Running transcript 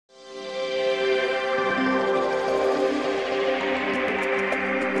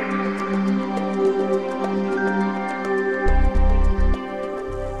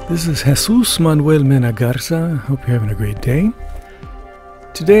This is Jesús, Manuel, Mena, Garza. Hope you're having a great day.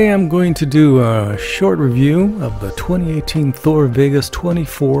 Today I'm going to do a short review of the 2018 Thor Vegas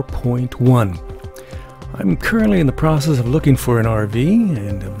 24.1. I'm currently in the process of looking for an RV,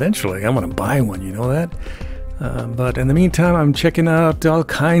 and eventually I'm going to buy one, you know that? But in the meantime, I'm checking out all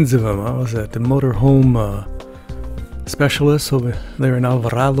kinds of them. I was at the Motorhome specialist over there in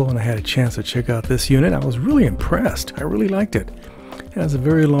Alvarado, and I had a chance to check out this unit. I was really impressed. I really liked it. It has a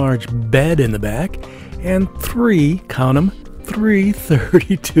very large bed in the back and count them, three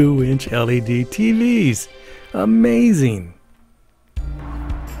 32-inch LED TVs. Amazing.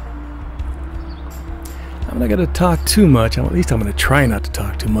 I'm not going to talk too much. At least I'm going to try not to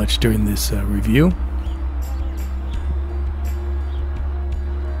talk too much during this review.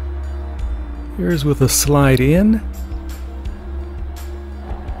 Here's with a slide in,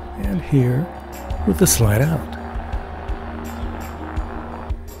 and here with the slide out.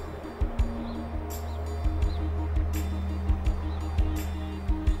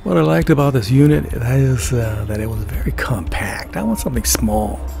 What I liked about this unit is that it was very compact. I want something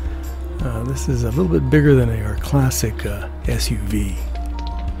small. This is a little bit bigger than our classic SUV.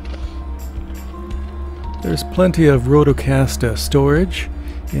 There's plenty of rotocast storage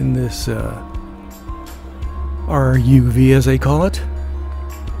in this RUV, as they call it.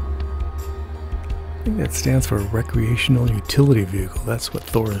 I think that stands for Recreational Utility Vehicle. That's what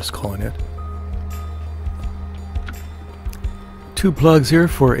Thor is calling it. 2 plugs here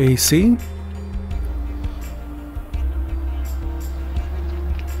for AC.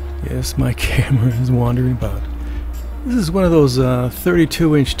 Yes, my camera is wandering about. This is one of those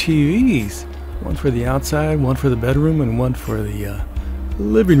 32-inch TVs. One for the outside, one for the bedroom, and one for the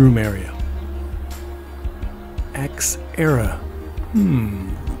living room area. X-Era.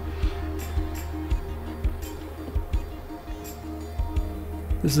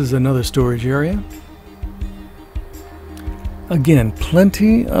 This is another storage area. Again,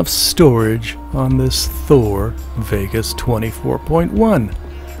 plenty of storage on this Thor Vegas 24.1.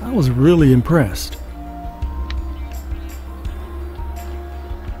 I was really impressed.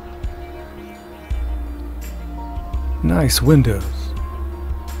 Nice windows.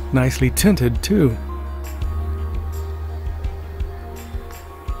 Nicely tinted too.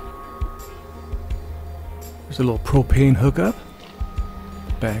 There's a little propane hookup.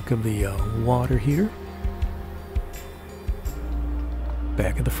 Back of the water here.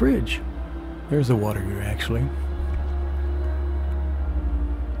 Back of the fridge. There's the water here actually.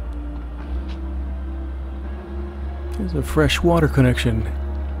 There's a fresh water connection.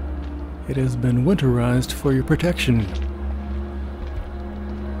 It has been winterized for your protection.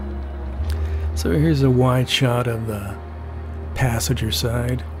 So here's a wide shot of the passenger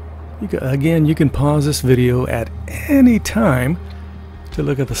side. Again, you can pause this video at any time to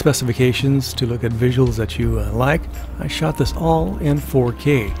look at the specifications, to look at visuals that you like. I shot this all in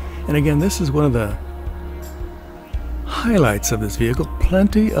 4K. And again, this is one of the highlights of this vehicle.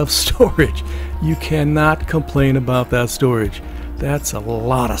 Plenty of storage. You cannot complain about that storage. That's a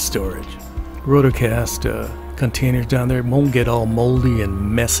lot of storage. Rotocast containers down there won't get all moldy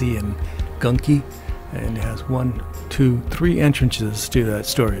and messy and gunky. And it has 1, 2, 3 entrances to that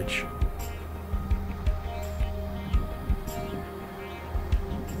storage.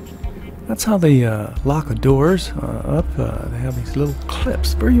 That's how they lock the doors up. They have these little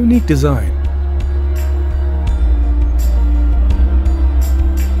clips. Very unique design.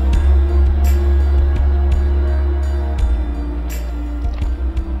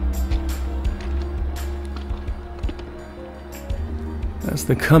 That's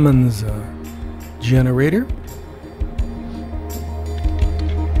the Cummins generator.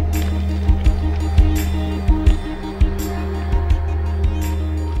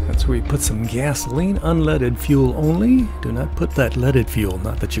 We put some gasoline, unleaded fuel only. Do not put that leaded fuel,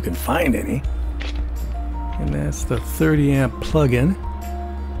 not that you can find any. And that's the 30 amp plug-in.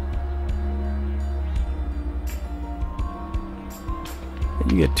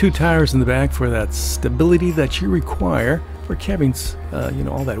 And you get 2 tires in the back for that stability that you require for carrying,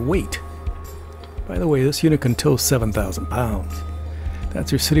 all that weight. By the way, this unit can tow 7,000 pounds.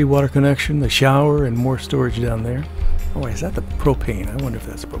 That's your city water connection, the shower, and more storage down there. Oh, is that the propane? I wonder if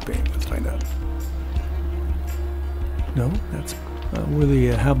that's propane. Let's find out. No, that's where they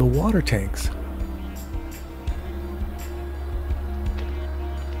have the water tanks.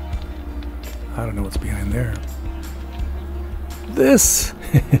 I don't know what's behind there. This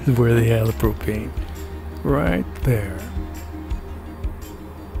is where they have the propane. Right there.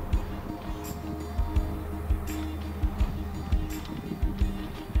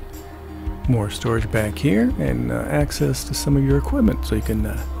 More storage back here, and access to some of your equipment, so you can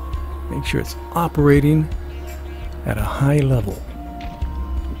Make sure it's operating at a high level.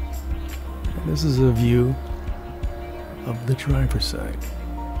 And this is a view of the driver's side.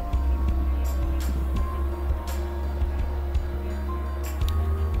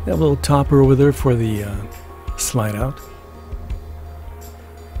 That little topper over there for the slide out.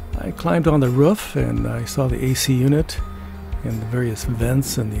 I climbed on the roof and I saw the AC unit and the various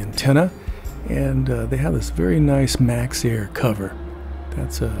vents and the antenna, and they have this very nice Max Air cover.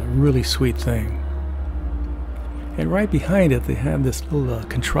 That's a really sweet thing. And right behind it they have this little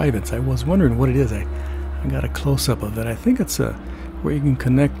contrivance. I was wondering what it is. I got a close-up of it. I think it's where you can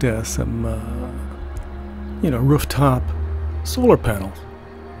connect some rooftop solar panels.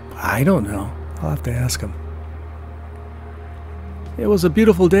 I don't know. I'll have to ask him. It was a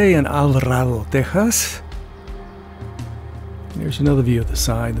beautiful day in El Dorado, Texas. There's another view of the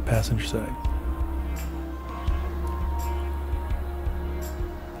side, the passenger side.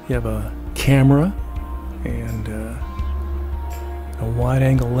 You have a camera and a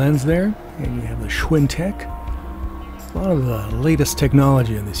wide-angle lens there, and you have the Schwinn-Tech. A lot of the latest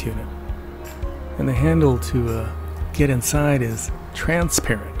technology in this unit. And the handle to get inside is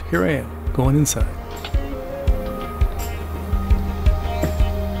transparent. Here I am, going inside.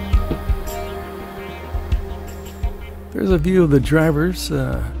 There's a view of the driver's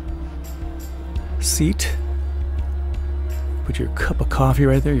seat. Put your cup of coffee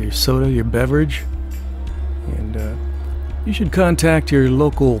right there, your soda, your beverage. And you should contact your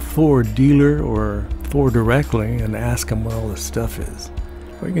local Thor dealer or Thor directly and ask them what all this stuff is.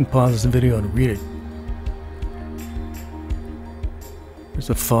 Or you can pause this video and read it. There's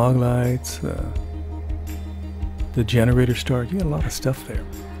the fog lights, the generator start. You got a lot of stuff there.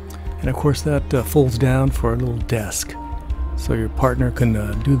 And of course that folds down for a little desk, so your partner can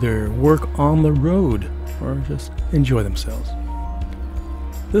do their work on the road or just enjoy themselves.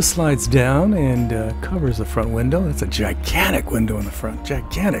 This slides down and covers the front window. It's a gigantic window in the front.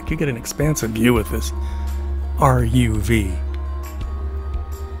 Gigantic. You get an expansive view with this RUV.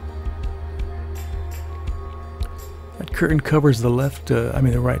 That curtain covers the left, the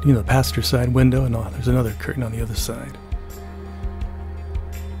right, the passenger side window, and there's another curtain on the other side.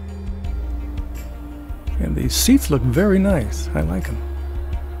 And these seats look very nice. I like them.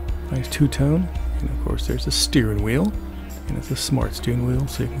 Nice two-tone. And of course there's a steering wheel. And it's a smart steering wheel,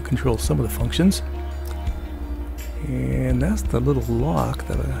 so you can control some of the functions. And that's the little lock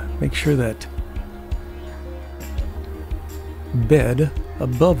that makes sure that bed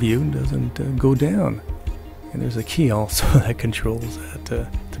above you doesn't go down. And there's a key also that controls that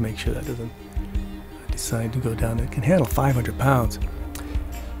to make sure that doesn't decide to go down. It can handle 500 pounds.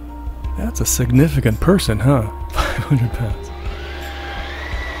 That's a significant person, huh? 500 pounds.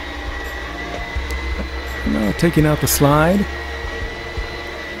 Now taking out the slide.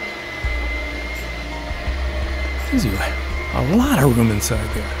 Gives you a lot of room inside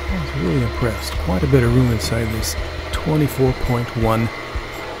there. I was really impressed. Quite a bit of room inside this 24.1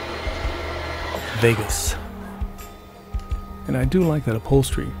 Vegas. And I do like that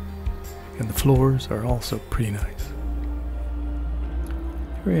upholstery. And the floors are also pretty nice.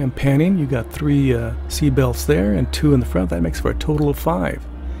 Here I am panning. You got 3 seat belts there and 2 in the front. That makes for a total of 5.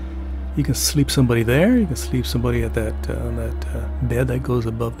 You can sleep somebody there. You can sleep somebody at that bed that goes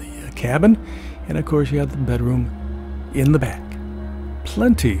above the cabin. And of course you have the bedroom in the back.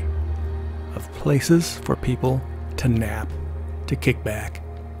 Plenty of places for people to nap, to kick back,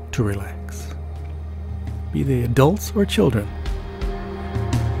 to relax. Be they adults or children.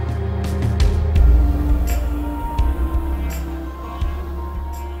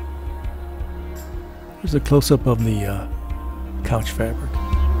 Here's a close-up of the couch fabric.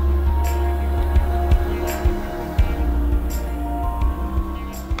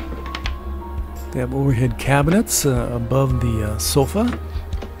 They have overhead cabinets above the sofa.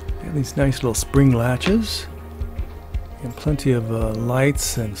 They have these nice little spring latches. And plenty of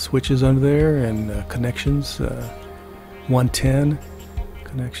lights and switches under there and connections. 110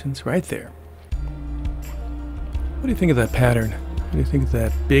 connections right there. What do you think of that pattern? What do you think of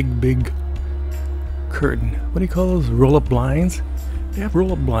that big curtain? What do you call those? Roll-up blinds? They have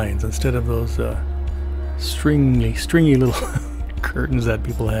roll-up blinds instead of those stringy little curtains that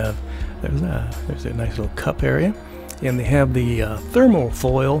people have. There's a nice little cup area, and they have the thermal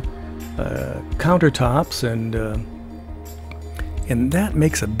foil countertops, and that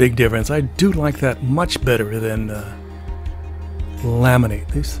makes a big difference. I do like that much better than laminate.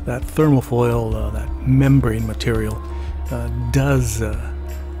 That thermal foil, that membrane material, does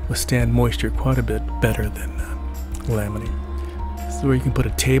withstand moisture quite a bit better than laminate. This is where you can put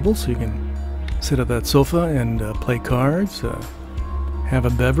a table, so you can sit at that sofa and play cards. have a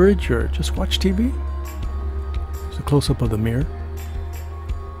beverage, or just watch TV. There's a close-up of the mirror.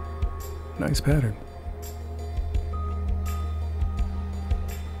 Nice pattern.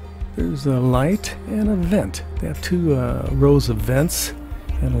 There's a light and a vent. They have two rows of vents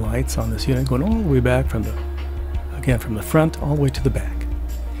and lights on this unit going all the way back from the front all the way to the back.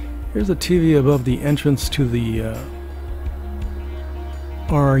 Here's a TV above the entrance to the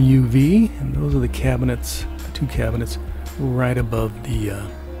RUV, and those are the cabinets, the two cabinets right above the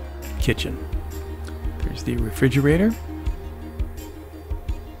kitchen. There's the refrigerator,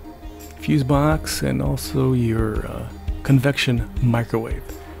 fuse box, and also your convection microwave.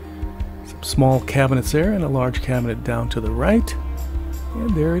 Some small cabinets there and a large cabinet down to the right. And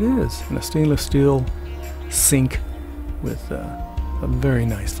there it is, and a stainless steel sink with a very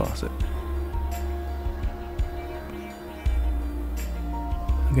nice faucet.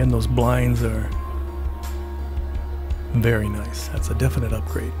 Again, those blinds are very nice. That's a definite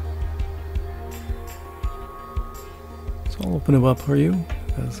upgrade. So I'll open them up for you,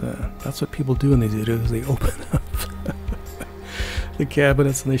 because that's what people do in these videos. They open up the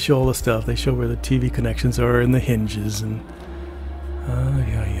cabinets and they show all the stuff. They show where the TV connections are and the hinges, and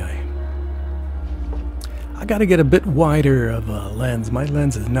I gotta get a bit wider of a lens. My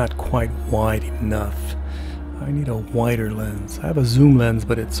lens is not quite wide enough. I need a wider lens. I have a zoom lens,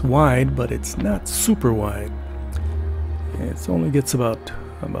 but it's wide, but it's not super wide. It only gets about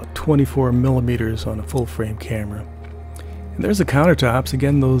 24 millimeters on a full frame camera. And there's the countertops.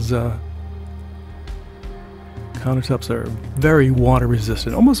 Again, those countertops are very water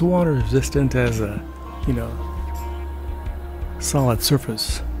resistant, almost water resistant as a, solid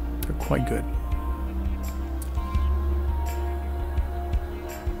surface. They're quite good.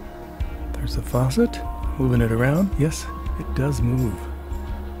 There's the faucet. Moving it around. Yes, it does move.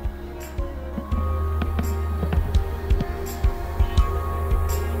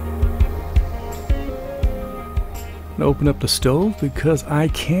 I'm gonna open up the stove because I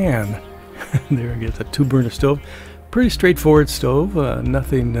can. There it is, a 2-burner stove. Pretty straightforward stove.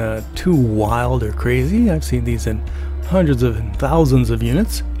 Nothing too wild or crazy. I've seen these in hundreds and thousands of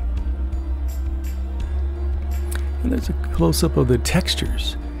units. And there's a close-up of the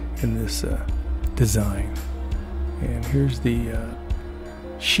textures in this design. And here's the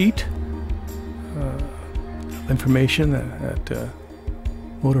sheet of information at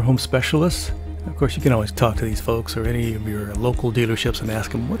Motorhome Specialists. Of course, you can always talk to these folks or any of your local dealerships and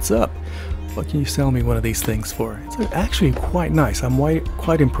ask them, what's up? What can you sell me one of these things for? It's actually quite nice. I'm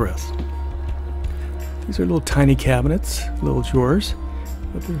quite impressed. These are little tiny cabinets, little drawers,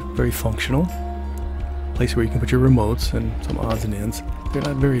 but they're very functional. Place where you can put your remotes and some odds and ends. They're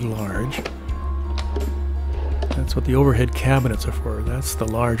not very large. That's what the overhead cabinets are for. That's the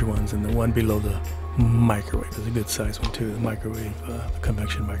large ones, and the one below the microwave is a good size one too. The microwave, the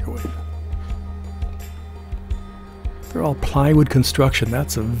convection microwave. They're all plywood construction.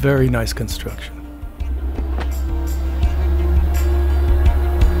 That's a very nice construction.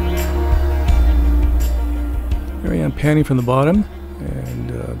 There I am panning from the bottom, and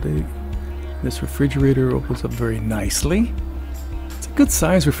this refrigerator opens up very nicely. It's a good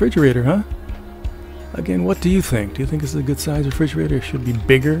size refrigerator, huh? Again, what do you think? Do you think this is a good size refrigerator? It should be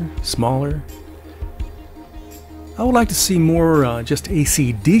bigger, smaller? I would like to see more just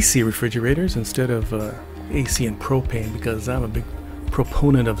AC-DC refrigerators instead of AC and propane, because I'm a big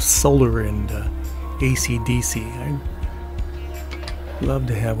proponent of solar and AC-DC. I'd love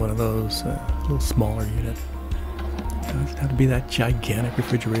to have one of those, a little smaller unit. It doesn't have to be that gigantic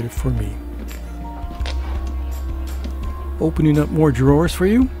refrigerator for me. Opening up more drawers for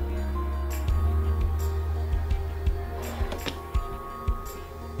you.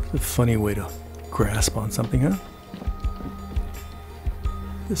 It's a funny way to grasp on something, huh?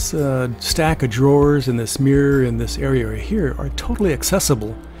 This stack of drawers and this mirror in this area right here are totally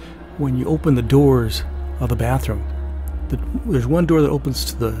accessible when you open the doors of the bathroom. There's one door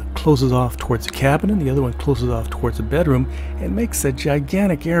that closes off towards the cabinet, and the other one closes off towards the bedroom, and makes a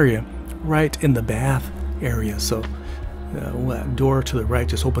gigantic area right in the bath area. So that door to the right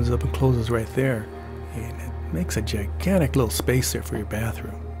just opens up and closes right there, and it makes a gigantic little space there for your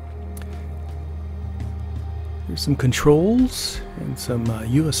bathroom. There's some controls and some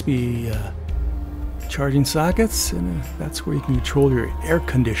USB charging sockets, and that's where you can control your air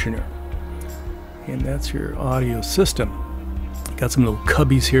conditioner. And that's your audio system. Got some little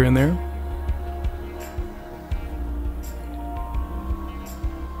cubbies here and there.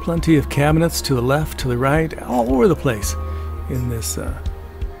 Plenty of cabinets to the left, to the right, all over the place in this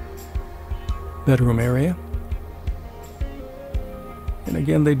bedroom area. And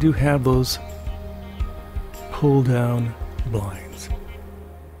again, they do have those pull-down blinds.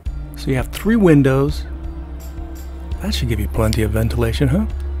 So you have 3 windows. That should give you plenty of ventilation, huh?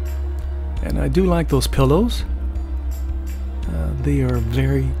 And I do like those pillows. They are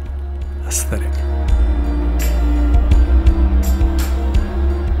very aesthetic.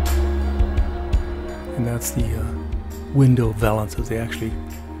 And that's the window valances. They actually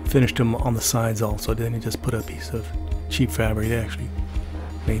finished them on the sides also. They didn't just put a piece of cheap fabric. They actually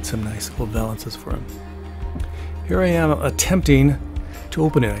made some nice little valances for them. Here I am attempting to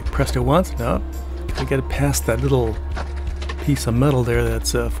open it. I pressed it once. No, I got to pass that little piece of metal there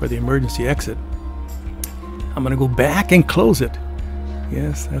that's for the emergency exit. I'm gonna go back and close it.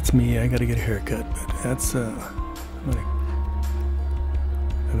 Yes, that's me. I gotta get a haircut, but that's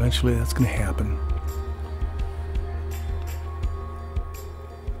eventually that's gonna happen.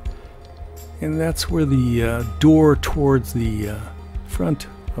 And that's where the door towards the front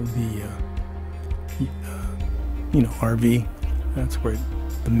of the RV. That's where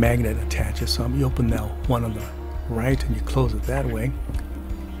the magnet attaches. So you open now one on the right and you close it that way,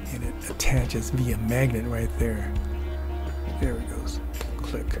 and it attaches via magnet right there. There it goes.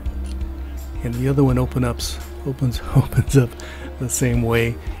 Click. And the other one opens up the same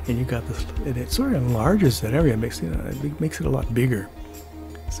way, and you got this. And it sort of enlarges that area, makes it a lot bigger.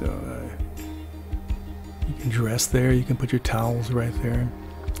 So you can dress there. You can put your towels right there.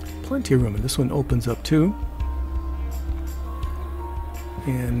 Plenty of room. And this one opens up too.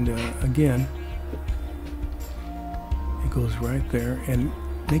 And again, it goes right there and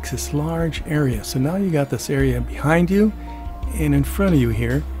makes this large area. So now you got this area behind you and in front of you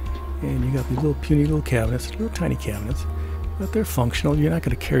here, and you got these little puny little cabinets, little tiny cabinets, but they're functional. You're not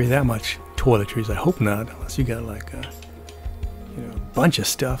going to carry that much toiletries. I hope not, unless you got like a bunch of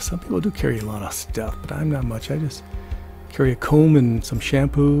stuff. Some people do carry a lot of stuff, but I'm not much. I just carry a comb and some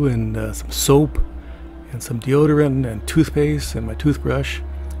shampoo and some soap and some deodorant and toothpaste and my toothbrush.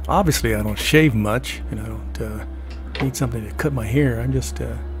 Obviously I don't shave much, and I don't need something to cut my hair. I'm just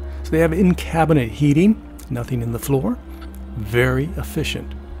so they have in-cabinet heating, nothing in the floor, very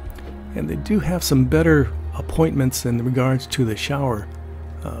efficient. And they do have some better appointments in regards to the shower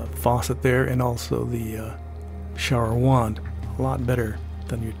faucet there, and also the shower wand. A lot better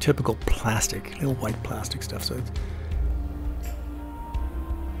than your typical plastic, little white plastic stuff. So it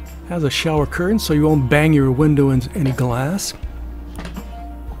has a shower curtain so you won't bang your window into any glass.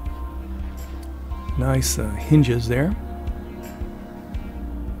 Nice hinges there.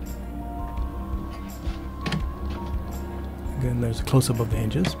 Again, there's a close-up of the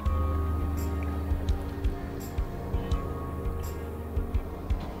hinges.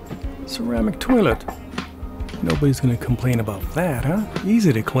 Ceramic toilet. Nobody's going to complain about that, huh?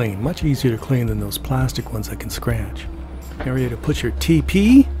 Easy to clean. Much easier to clean than those plastic ones that can scratch. Area to put your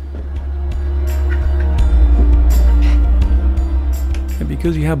TP. And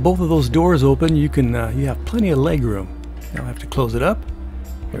because you have both of those doors open, you have plenty of leg room. Now I have to close it up.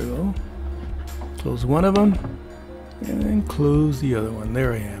 Here we go. Close one of them, and then close the other one.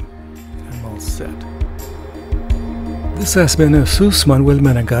 There I am. I'm all set. This has been Jesús, Manuel,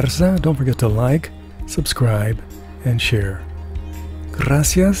 Mena, Garza. Don't forget to like, subscribe, and share.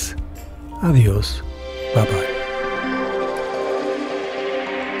 Gracias. Adios. Bye-bye.